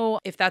don't know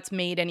if that's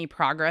made any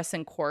progress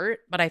in court,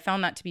 but I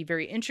found that to be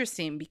very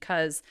interesting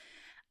because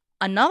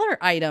another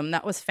item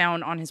that was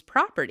found on his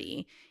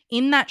property,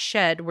 in that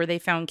shed where they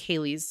found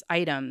Kaylee's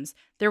items,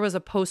 there was a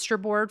poster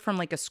board from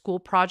like a school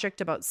project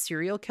about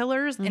serial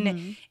killers,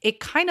 and it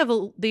kind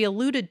of, they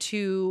alluded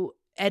to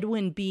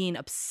Edwin being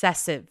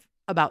obsessive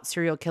about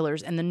serial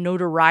killers and the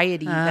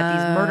notoriety that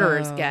these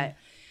murderers get.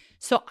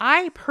 So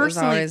I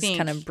personally think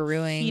kind of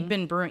brewing. He'd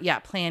been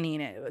planning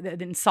it,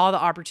 then saw the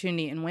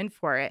opportunity and went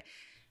for it.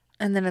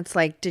 And then it's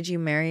like, did you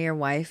marry your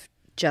wife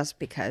just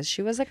because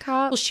she was a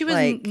cop? Well, she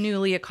was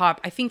newly a cop.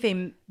 I think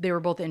they were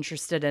both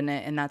interested in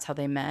it, and that's how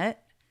they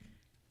met.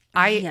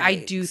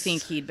 I do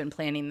think he'd been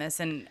planning this,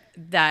 and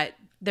that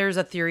there's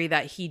a theory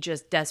that he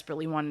just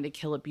desperately wanted to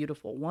kill a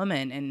beautiful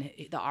woman, and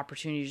the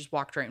opportunity just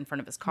walked right in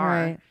front of his car.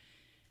 Right.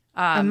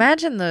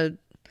 Imagine the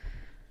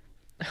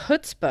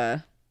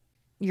chutzpah.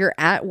 You're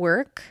at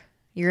work.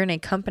 You're in a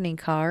company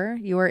car.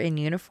 You are in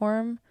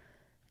uniform.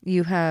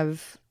 You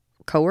have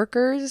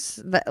coworkers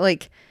that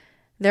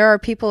there are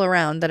people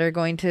around that are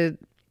going to.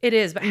 It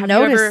is, but have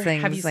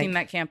you seen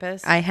that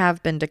campus? I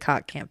have been to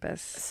Cox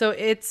campus. So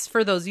it's,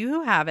 for those of you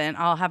who haven't,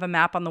 I'll have a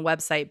map on the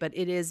website, but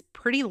it is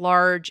pretty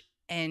large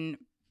and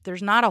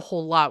there's not a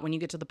whole lot when you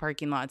get to the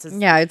parking lots.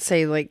 I'd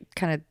say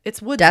kind of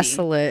it's woodsy.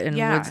 Desolate and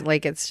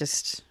woods. It's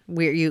just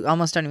weird. You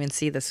almost don't even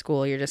see the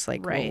school. You're just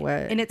like, right.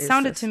 Well, what? And it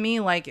sounded to me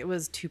like it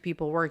was 2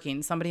 people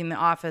working, somebody in the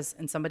office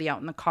and somebody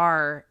out in the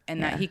car,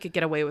 and that he could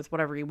get away with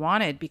whatever he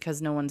wanted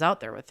because no one's out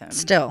there with him.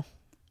 Still,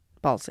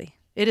 ballsy.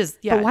 It is.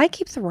 Yeah. But why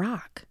keep the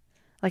rock?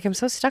 I'm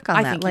so stuck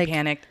on that. I think he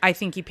panicked. I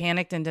think he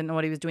panicked and didn't know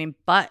what he was doing,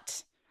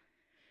 but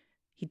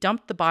he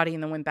dumped the body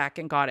and then went back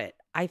and got it.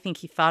 I think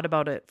he thought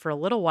about it for a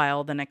little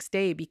while the next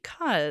day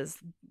because,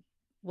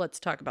 let's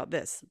talk about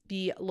this,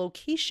 the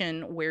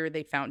location where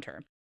they found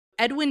her.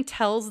 Edwin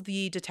tells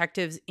the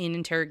detectives in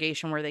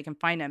interrogation where they can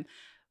find him.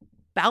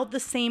 About the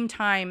same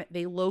time,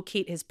 they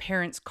locate his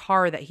parents'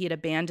 car that he had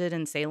abandoned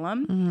in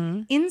Salem.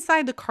 Mm-hmm.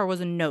 Inside the car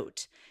was a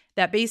note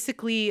that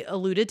basically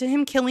alluded to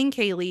him killing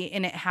Kaylee,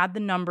 and it had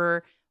the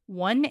number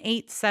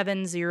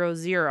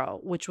 18700,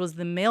 which was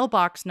the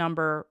mailbox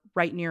number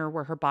right near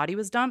where her body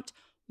was dumped.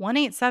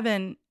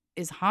 187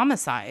 is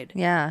homicide.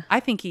 Yeah. I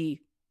think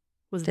he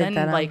was Did then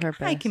that on like,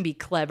 purpose. I can be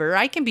clever.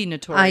 I can be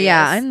notorious.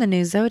 Yeah, I'm the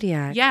new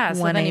Zodiac. Yeah,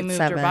 so then he moved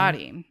her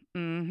body.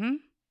 Mm-hmm.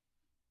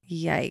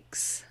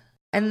 Yikes.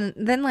 And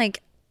then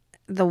like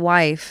the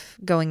wife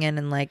going in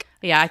and like,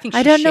 yeah, I think she's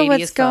I don't know shady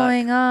what's as fuck.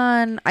 going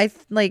on.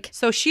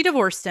 So she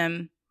divorced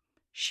him.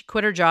 She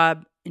quit her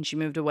job and she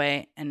moved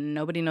away, and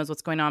nobody knows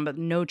what's going on, but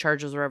no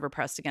charges were ever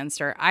pressed against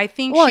her. I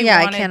think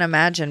I can't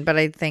imagine, but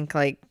I think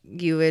like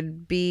you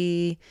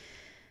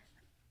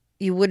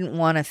wouldn't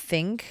want to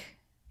think.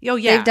 Oh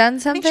yeah, they've done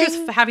something. I think she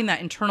was having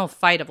that internal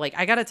fight of like,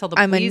 I gotta tell the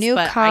police, I'm a new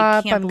but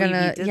cop. I can't believe he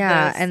did this.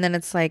 And then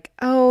it's like,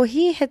 oh,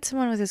 he hit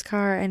someone with his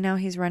car, and now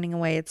he's running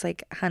away. It's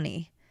like,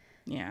 honey,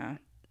 yeah,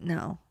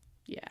 no,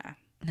 yeah,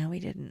 no, we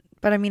didn't.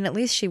 But I mean, at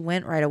least she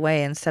went right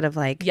away instead of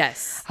like,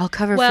 yes, I'll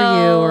cover for you,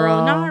 or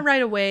not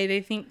right away.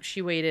 They think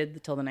she waited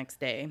until the next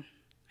day.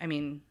 I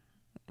mean,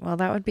 well,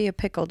 that would be a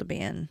pickle to be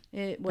in.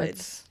 It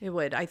would. It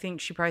would. I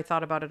think she probably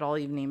thought about it all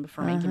evening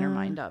before making her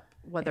mind up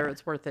whether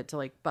it's worth it to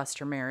like bust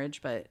her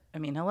marriage. But I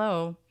mean,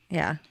 hello.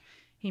 Yeah.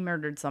 He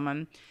murdered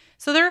someone.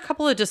 So there are a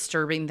couple of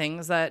disturbing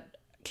things that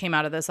came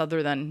out of this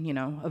other than,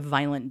 a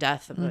violent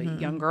death of a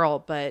young girl.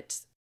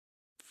 But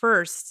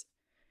first,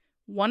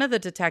 one of the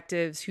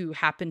detectives who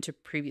happened to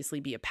previously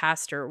be a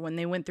pastor, when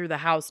they went through the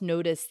house,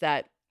 noticed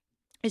that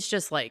it's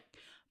just like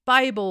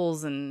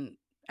Bibles and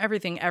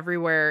everything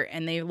everywhere.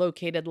 And they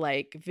located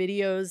like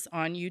videos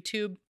on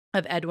YouTube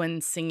of Edwin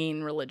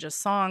singing religious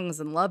songs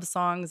and love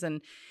songs.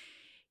 And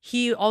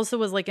he also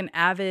was like an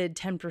avid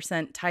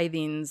 10%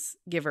 tithings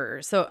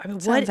giver. So I mean,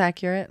 sounds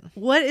accurate.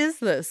 What is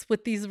this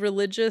with these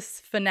religious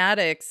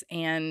fanatics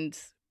and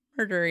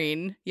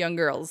murdering young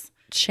girls?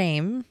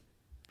 Shame.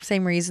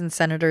 Same reason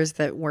senators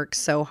that work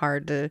so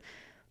hard to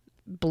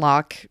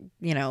block,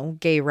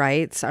 gay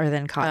rights are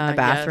then caught in the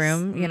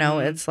bathroom.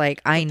 Yes. It's like,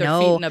 I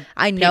know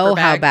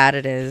how bad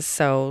it is.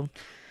 So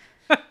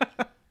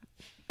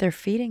they're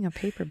feeding a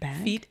paper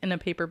bag. Feet in a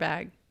paper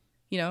bag.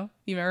 You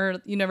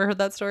never heard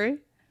that story?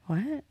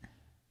 What?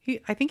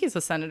 I think he's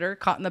a senator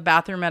caught in the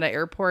bathroom at an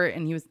airport,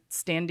 and he was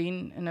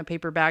standing in a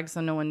paper bag,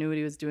 so no one knew what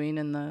he was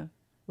doing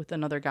with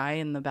another guy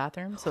in the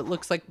bathroom. So it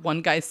looks like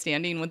one guy's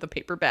standing with a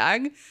paper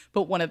bag,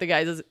 but one of the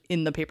guys is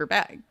in the paper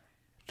bag.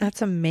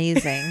 That's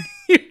amazing.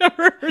 You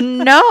never heard that?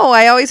 No,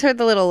 I always heard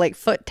the little like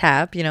foot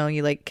tap.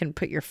 You like can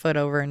put your foot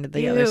over into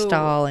the other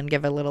stall and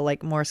give a little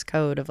like Morse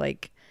code of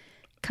like,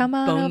 come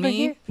on over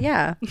here.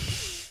 Yeah.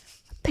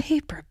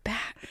 Paper bag.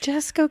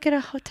 Just go get a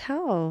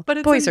hotel.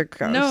 But boys are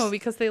gross. No,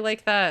 because they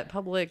like that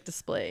public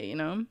display,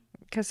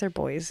 Because they're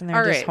boys and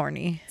they're just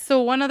horny.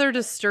 So one other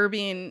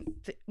disturbing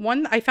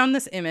one, I found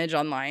this image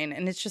online,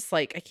 and it's just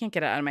like, I can't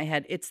get it out of my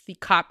head. It's the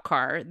cop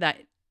car that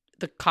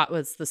the cop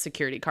was the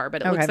security car,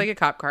 but it looks like a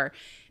cop car.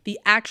 The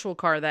actual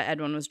car that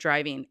Edwin was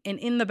driving. And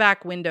in the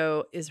back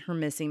window is her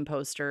missing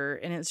poster.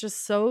 And it's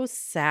just so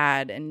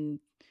sad and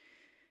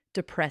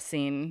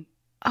depressing.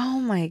 Oh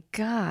my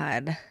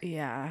God.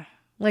 Yeah.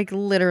 Like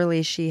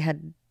literally she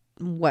had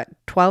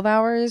 12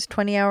 hours,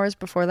 20 hours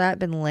before that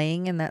been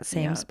laying in that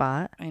same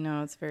spot. I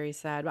know, it's very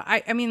sad. But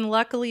I mean,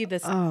 luckily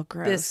this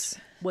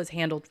was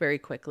handled very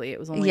quickly. It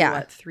was only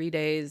 3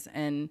 days,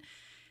 and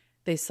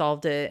they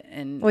solved it.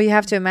 And well, you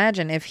have to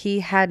imagine if he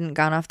hadn't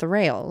gone off the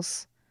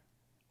rails,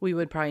 we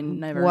would probably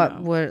never know.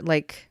 Would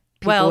like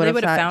they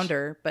would have found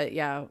her, but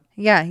yeah,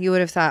 you would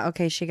have thought,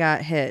 okay, she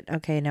got hit,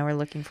 okay, now we're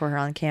looking for her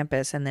on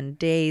campus, and then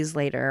days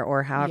later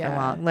or however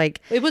long,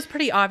 like it was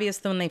pretty obvious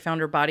when they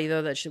found her body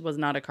though that she was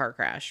not a car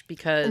crash,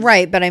 because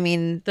but I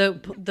mean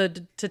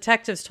the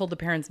detectives told the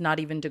parents not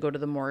even to go to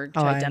the morgue to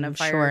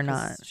identify her. I'm sure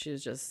not. She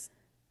was just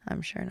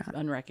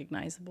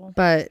unrecognizable.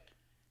 But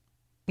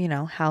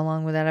how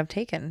long would that have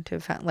taken to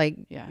find? Like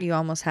you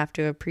almost have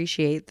to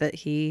appreciate that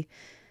he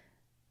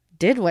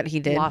did what he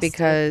did,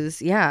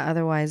 because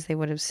otherwise they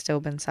would have still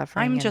been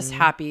suffering. I'm just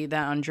happy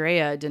that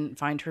Aundreah didn't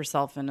find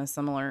herself in a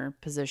similar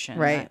position,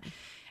 right?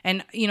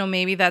 And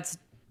maybe that's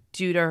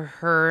due to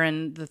her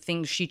and the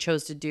things she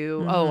chose to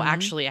do. Oh,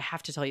 actually, I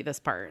have to tell you this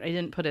part. I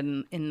didn't put it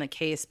in the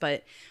case,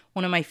 but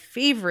one of my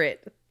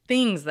favorite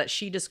things that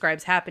she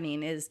describes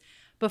happening is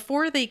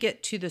before they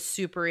get to the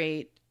Super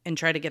 8 and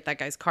try to get that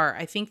guy's car,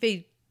 I think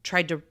they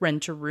tried to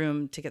rent a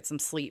room to get some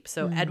sleep.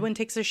 So Edwin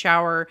takes a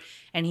shower,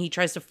 and he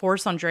tries to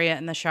force Aundreah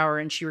in the shower,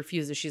 and she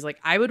refuses. She's like,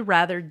 I would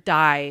rather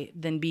die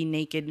than be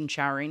naked and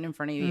showering in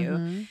front of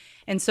you.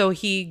 And so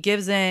he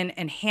gives in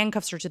and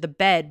handcuffs her to the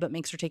bed, but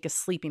makes her take a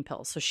sleeping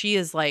pill. So she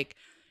is like,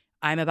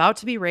 I'm about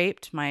to be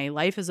raped. My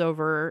life is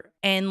over.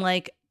 And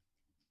like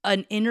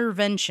an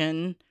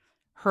intervention,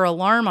 her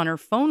alarm on her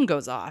phone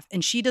goes off,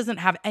 and she doesn't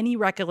have any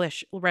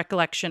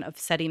recollection of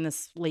setting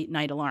this late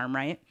night alarm,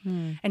 right?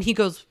 And he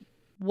goes,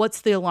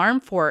 what's the alarm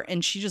for?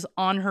 And she just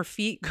on her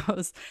feet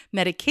goes,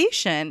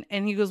 medication.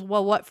 And he goes,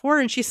 well, what for?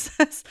 And she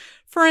says,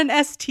 for an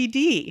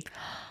STD.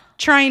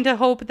 Trying to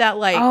hope that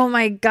like, oh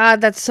my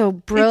God, that's so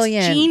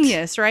brilliant. It's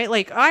genius, right?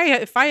 Like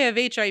if I have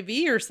HIV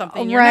or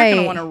something, you're not going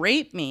to want to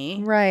rape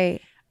me.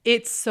 Right.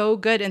 It's so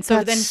good. And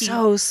so That's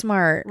so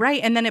smart.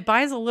 Right. And then it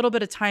buys a little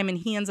bit of time and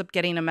he ends up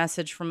getting a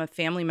message from a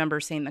family member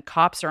saying the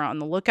cops are on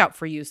the lookout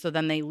for you. So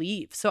then they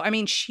leave. So, I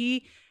mean,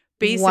 she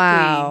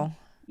basically,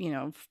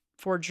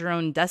 forged her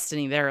own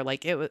destiny there.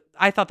 Like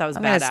I thought that was badass.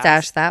 I'm going to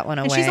stash that one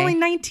away. And she's only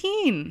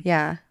 19.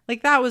 Yeah.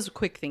 Like that was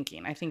quick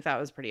thinking. I think that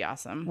was pretty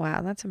awesome.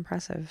 Wow. That's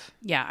impressive.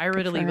 Yeah. I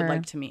really would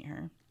like to meet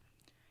her.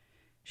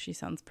 She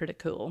sounds pretty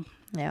cool.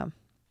 Yeah.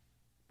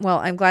 Well,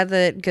 I'm glad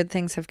that good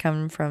things have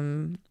come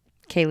from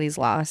Kaylee's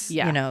loss.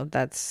 Yeah.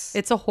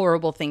 It's a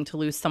horrible thing to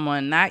lose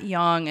someone that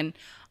young. And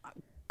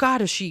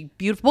God, is she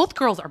beautiful? Both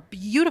girls are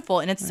beautiful.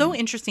 And it's so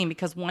interesting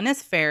because one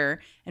is fair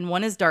and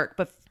one is dark,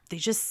 but they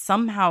just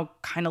somehow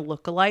kind of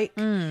look alike.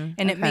 And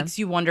it makes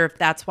you wonder if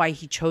that's why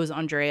he chose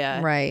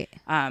Aundreah. Right.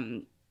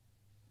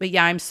 But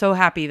yeah, I'm so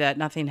happy that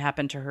nothing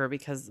happened to her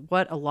because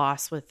what a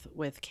loss with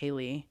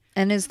Kaylee.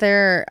 And is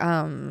there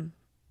a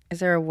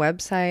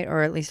website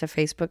or at least a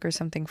Facebook or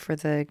something for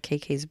the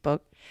KK's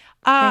book?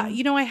 I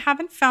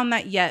haven't found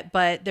that yet,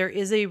 but there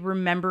is a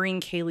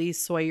Remembering Kaylee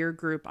Sawyer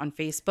group on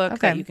Facebook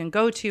that you can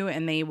go to,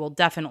 and they will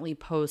definitely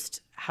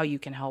post how you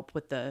can help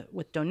with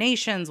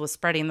donations, with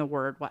spreading the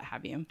word, what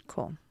have you.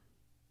 Cool.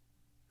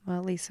 Well,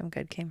 at least some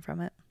good came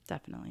from it.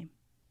 Definitely.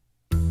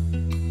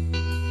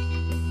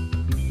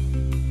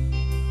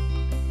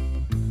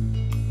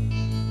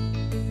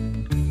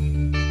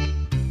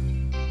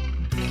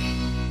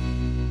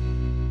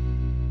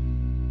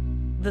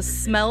 The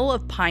smell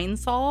of pine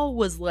sol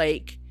was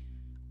like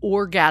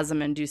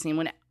orgasm inducing.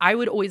 When I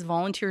would always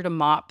volunteer to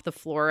mop the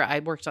floor, I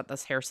worked at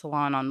this hair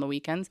salon on the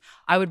weekends.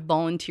 I would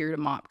volunteer to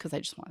mop because I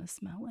just want to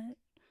smell it.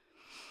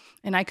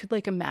 And I could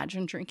like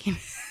imagine drinking.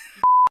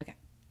 Okay.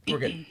 We're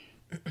good.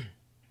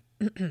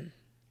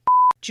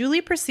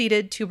 Julie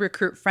proceeded to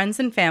recruit friends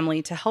and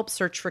family to help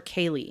search for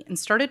Kaylee and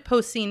started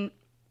posting.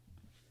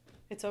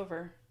 It's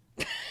over.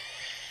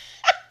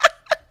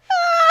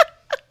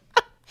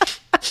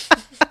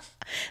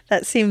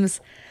 That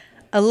seems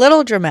a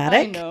little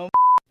dramatic. I know.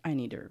 I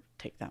need to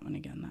take that one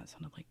again. That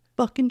sounded like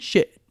fucking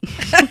shit.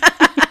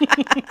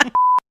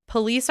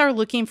 Police are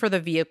looking for the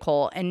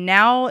vehicle, and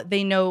now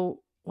they know.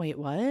 Wait,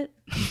 what?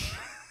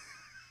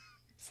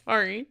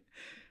 Sorry.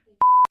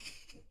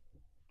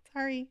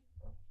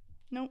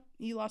 Nope,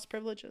 you lost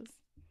privileges.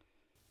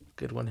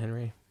 Good one,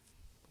 Henry.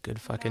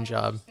 Good fucking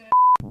job.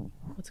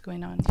 What's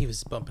going on? He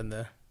was bumping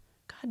the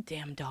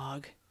goddamn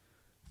dog.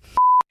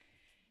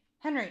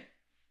 Henry.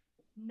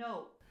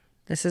 No.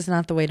 This is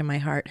not the way to my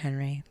heart,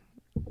 Henry.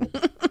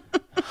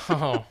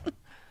 Oh.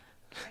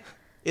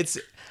 It's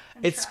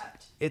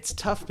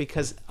tough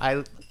because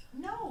I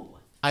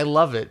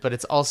love it, but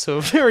it's also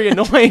very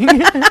annoying.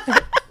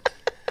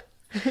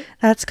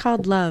 That's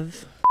called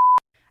love.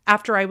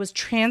 After I was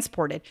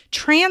transported.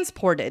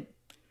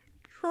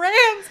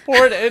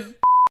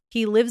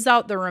 He lives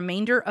out the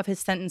remainder of his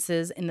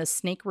sentences in the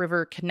Snake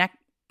River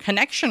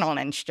Correctional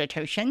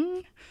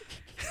Institution.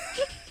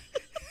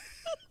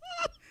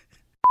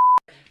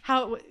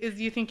 How is?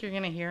 You think you're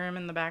gonna hear him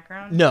in the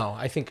background? No,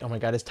 I think. Oh my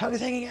God, his tongue is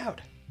hanging out.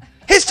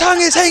 His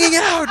tongue is hanging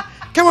out.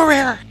 Come over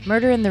here.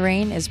 Murder in the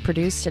Rain is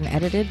produced and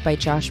edited by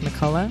Josh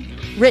McCullough.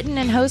 Written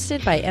and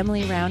hosted by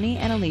Emily Rowney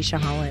and Alisha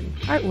Holland.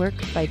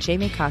 Artwork by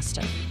Jamie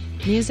Costa.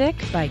 Music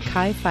by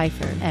Kai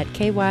Pfeiffer at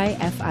kyfifer.com.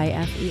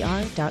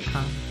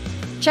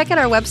 Check out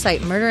our website,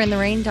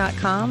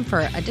 murderintherain.com,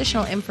 for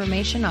additional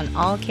information on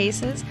all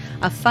cases,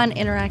 a fun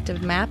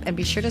interactive map, and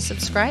be sure to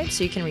subscribe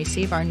so you can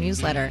receive our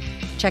newsletter.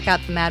 Check out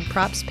the Mad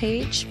Props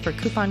page for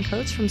coupon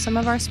codes from some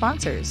of our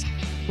sponsors.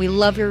 We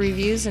love your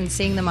reviews and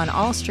seeing them on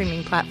all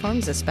streaming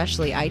platforms,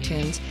 especially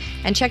iTunes.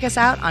 And check us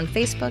out on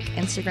Facebook,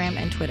 Instagram,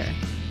 and Twitter.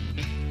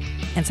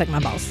 And suck my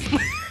balls.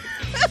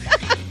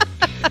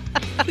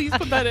 Please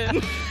put that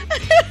in.